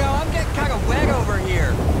 Cause, you know, I'm getting kind of wet over here.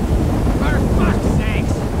 For fuck's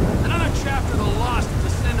sakes! Another chapter of the lost has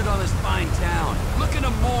descended on this fine town. Looking to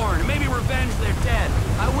mourn and maybe revenge their dead.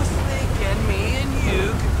 I was thinking me and you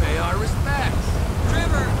could pay our respects.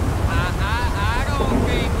 Trevor, I don't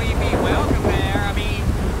think we'd be welcome there. I mean,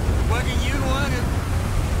 what do you want to...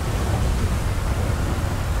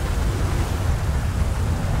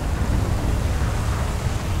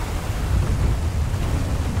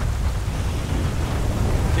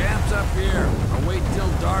 Camp's up here. I'll wait till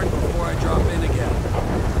dark before I drop in again.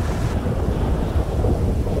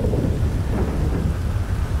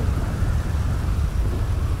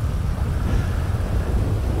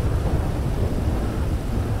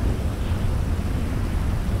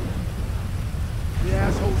 The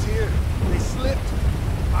assholes here, they slipped.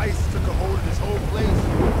 Ice took a hold of this whole place.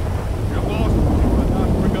 You're lost, but not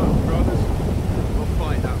forgotten, brothers. We'll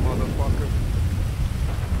find that motherfucker.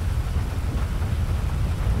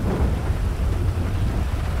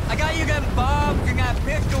 I got you them bombs and that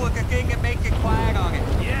pistol with the thing that makes it quiet on it.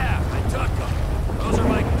 Yeah, I took them. Those are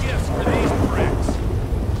my gifts for these pricks.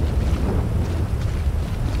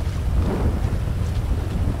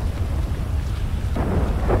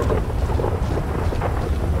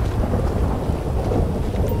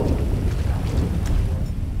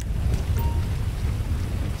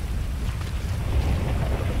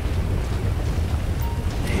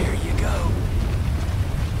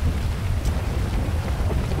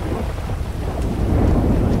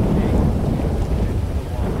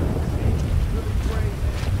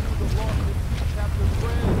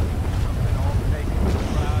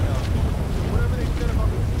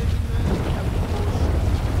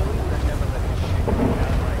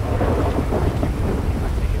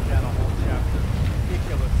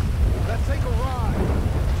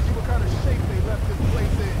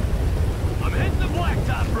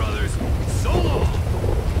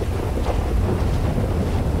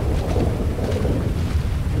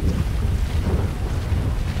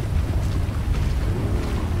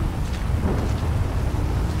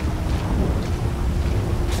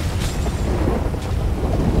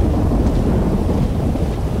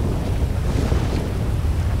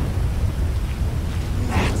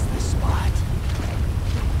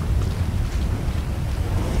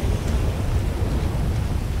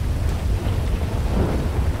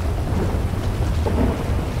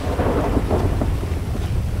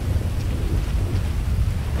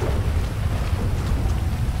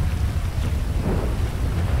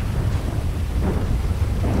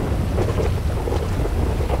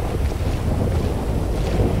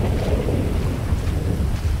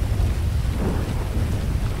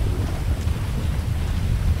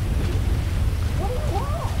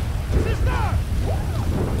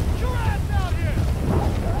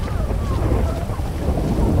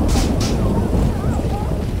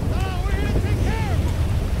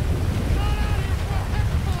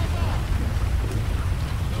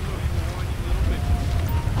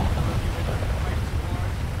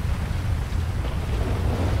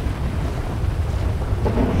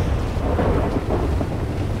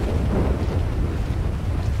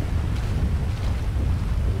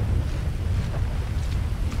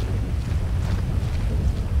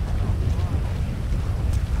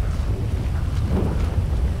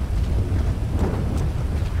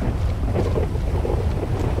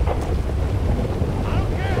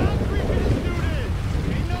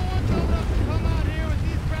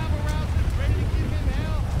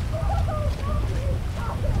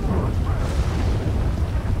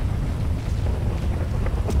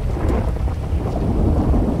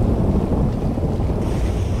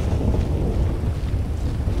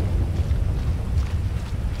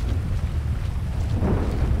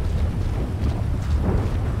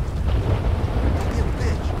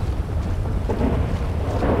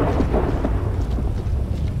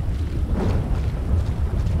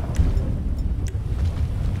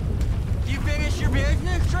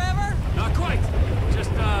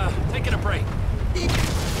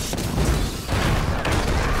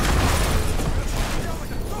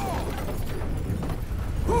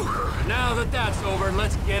 that that's over,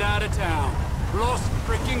 let's get out of town. Los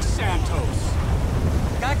freaking Santos.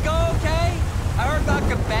 That go okay? I heard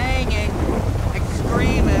lots of banging and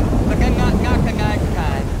screaming, but then not the nice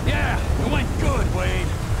kind. Yeah, it went good, Wade.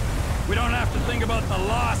 We don't have to think about the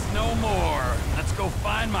loss no more. Let's go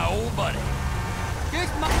find my old buddy.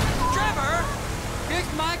 Trevor! This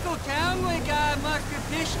Michael Townley guy must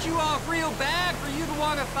have pissed you off real bad for you to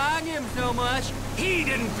want to find him so much. He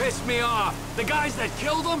didn't piss me off. The guys that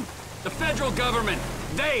killed him, the federal government,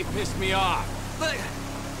 they pissed me off. But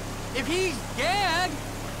if he's dead,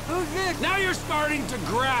 who's this? Now you're starting to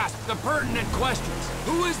grasp the pertinent questions.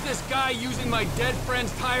 Who is this guy using my dead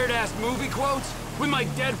friend's tired-ass movie quotes? With my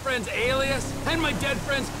dead friend's alias? And my dead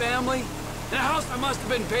friend's family? In a house I must have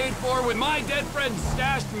been paid for with my dead friend's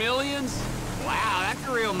stashed millions? Wow, that's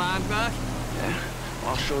a real mindfuck. Yeah,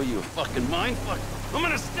 I'll show you a fucking mindfuck. I'm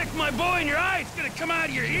gonna stick my boy in your eye. It's gonna come out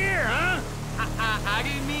of your ear, huh? I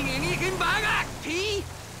didn't mean anything by that, T.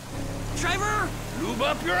 Trevor? Lube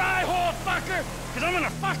up your eye hole, fucker, because I'm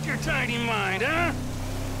gonna fuck your tiny mind, huh?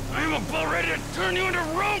 I'm about ready to turn you into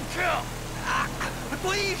roadkill.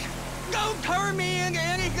 Please, don't turn me into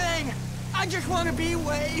anything. I just want to be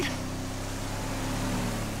Wade.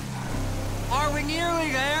 Are we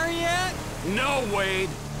nearly there yet? No, Wade.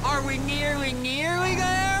 Are we nearly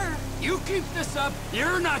there? You keep this up,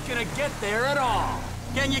 you're not gonna get there at all.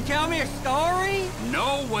 Can you tell me a story?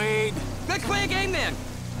 No, Wade. Let's play a game then.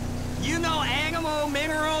 You know animal,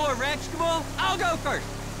 mineral, or vegetable? I'll go first.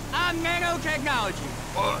 I'm nanotechnology.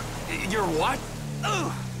 You're what?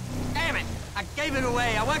 Ooh, damn it. I gave it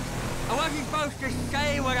away. I wasn't supposed to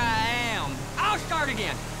say what I am. I'll start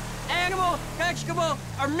again. Animal, vegetable,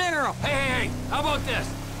 or mineral? Hey, how about this?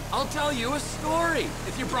 I'll tell you a story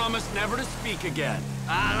if you promise never to speak again.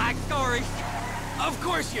 I like stories. Of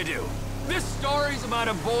course you do. This story's about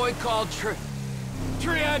a boy called Trisha.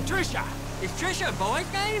 Is Trisha a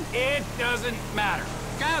boy's name? It doesn't matter.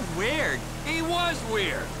 Sounds weird. He was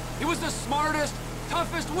weird. He was the smartest,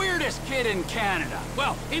 toughest, weirdest kid in Canada.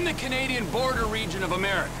 Well, in the Canadian border region of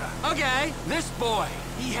America. Okay. This boy,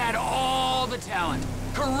 he had all the talent,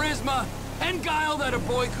 charisma, and guile that a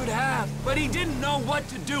boy could have, but he didn't know what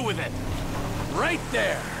to do with it. Right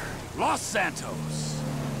there, Los Santos.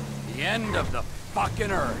 The end of the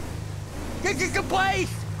fucking earth. This is the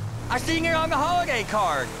place! I seen it on the holiday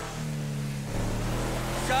card.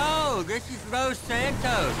 So, this is Los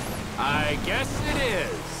Santos. I guess it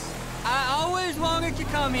is. I always wanted to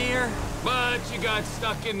come here. But you got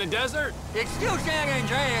stuck in the desert? It's still San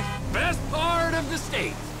Andreas. Best part of the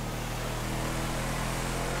state.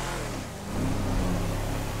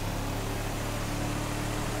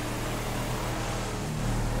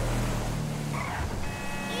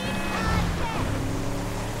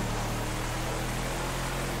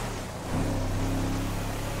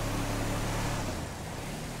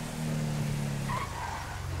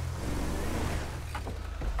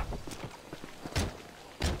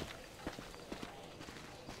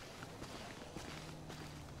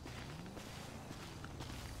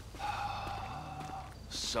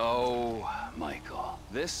 So, Michael,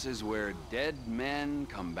 this is where dead men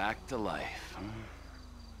come back to life.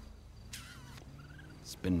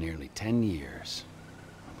 It's been nearly 10 years,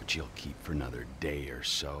 which you'll keep for another day or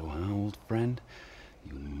so, huh, old friend?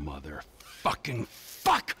 You motherfucking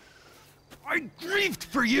fuck! I grieved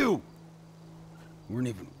for you! You weren't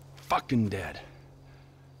even fucking dead.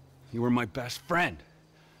 You were my best friend.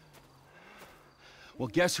 Well,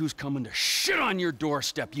 guess who's coming to shit on your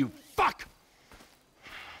doorstep, you fuck!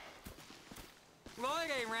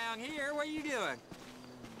 Lloyd ain't around here. What are you doing?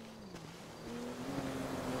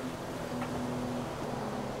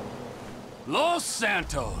 Los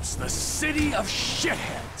Santos, the city of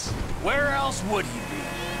shitheads. Where else would he be?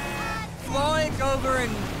 Floyd's over in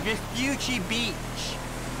Vespucci Beach.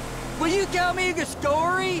 Will you tell me the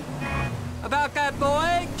story about that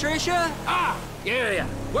boy, Trisha? Ah, yeah.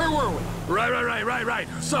 Where were we? Right.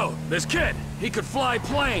 So, this kid, he could fly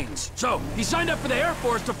planes. So, he signed up for the Air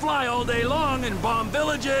Force to fly all day long and bomb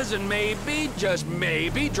villages and maybe, just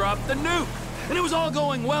maybe, drop the nuke. And it was all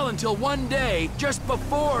going well until one day, just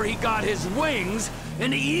before he got his wings,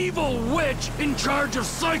 an evil witch in charge of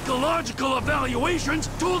psychological evaluations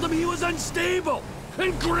told him he was unstable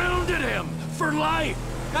and grounded him for life.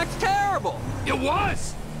 That's terrible. It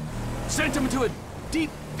was. Sent him into a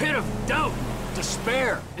deep pit of doubt,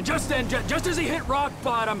 despair. And just then, just as he hit rock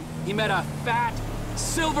bottom, he met a fat,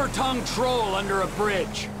 silver-tongued troll under a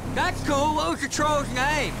bridge. That's cool. What was the troll's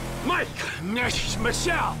name? Mike,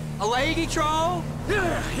 Michelle. A lady troll?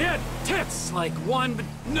 Yeah, he had tits like one, but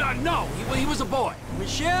no, he was a boy.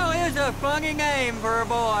 Michelle is a funny name for a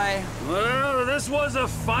boy. Well, this was a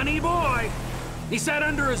funny boy. He sat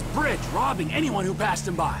under his bridge, robbing anyone who passed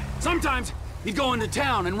him by. Sometimes he'd go into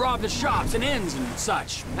town and rob the shops and inns and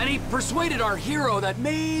such. And he persuaded our hero that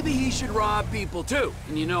maybe he should rob people too.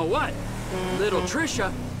 And you know what? Little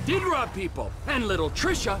Trisha did rob people, and little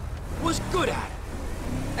Trisha was good at it.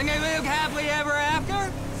 And they lived happily ever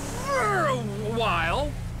after? For a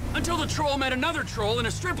while. Until the troll met another troll in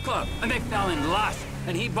a strip club, and they fell in lust.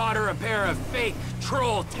 And he bought her a pair of fake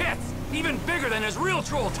troll tits, even bigger than his real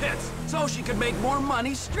troll tits, so she could make more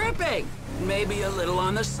money stripping. Maybe a little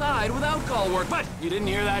on the side without call work, but you didn't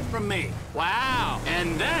hear that from me. Wow.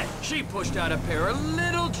 And then she pushed out a pair of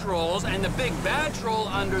little trolls, and the big bad troll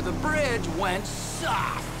under the bridge went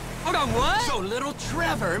soft. Hold on, what? So little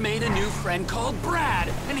Trevor made a new friend called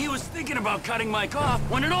Brad, and he was thinking about cutting Mike off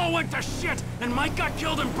when it all went to shit, and Mike got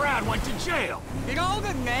killed and Brad went to jail. Did all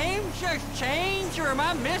the names just change, or am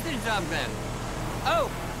I missing something?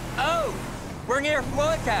 Oh, we're near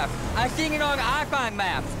Floyd Cap. I've seen it on iPhone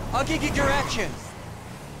maps. I'll give you directions.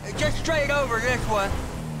 Just straight over this one.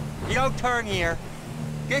 You don't turn here.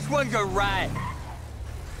 This one's a right.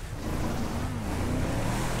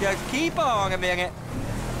 Just keep on a minute.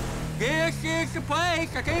 This is the place,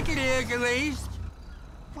 I think it is at least.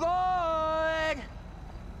 Floyd!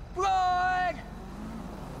 Floyd!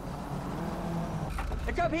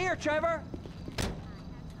 It's up here, Trevor.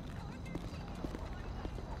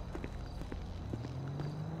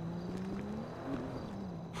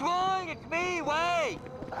 Floyd, it's me, Wade.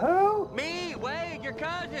 Who? Me, Wade, your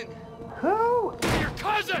cousin. Who? Your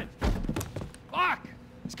cousin! Fuck!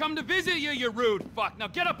 He's come to visit you, you rude fuck. Now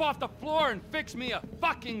get up off the floor and fix me a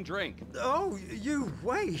fucking drink. Oh, you,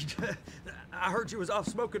 Wade. I heard you was off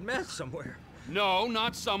smoking meth somewhere. No,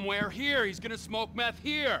 not somewhere. Here. He's gonna smoke meth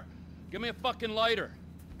here. Give me a fucking lighter.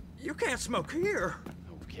 You can't smoke here.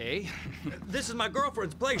 Okay. This is my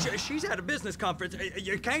girlfriend's place. She's at a business conference.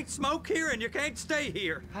 You can't smoke here and you can't stay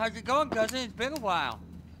here. How's it going, cousin? It's been a while.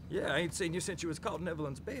 Yeah, I ain't seen you since you was caught in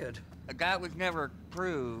Evelyn's bed. That was never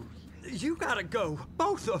proved. You gotta go,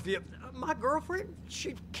 both of you. My girlfriend,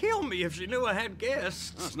 she'd kill me if she knew I had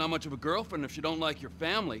guests. Well, it's not much of a girlfriend if you don't like your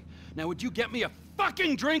family. Now, would you get me a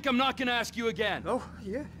fucking drink? I'm not gonna ask you again. Oh,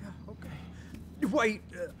 yeah, okay. Wait,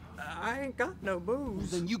 I ain't got no booze.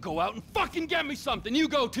 Then you go out and fucking get me something. You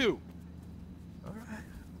go too.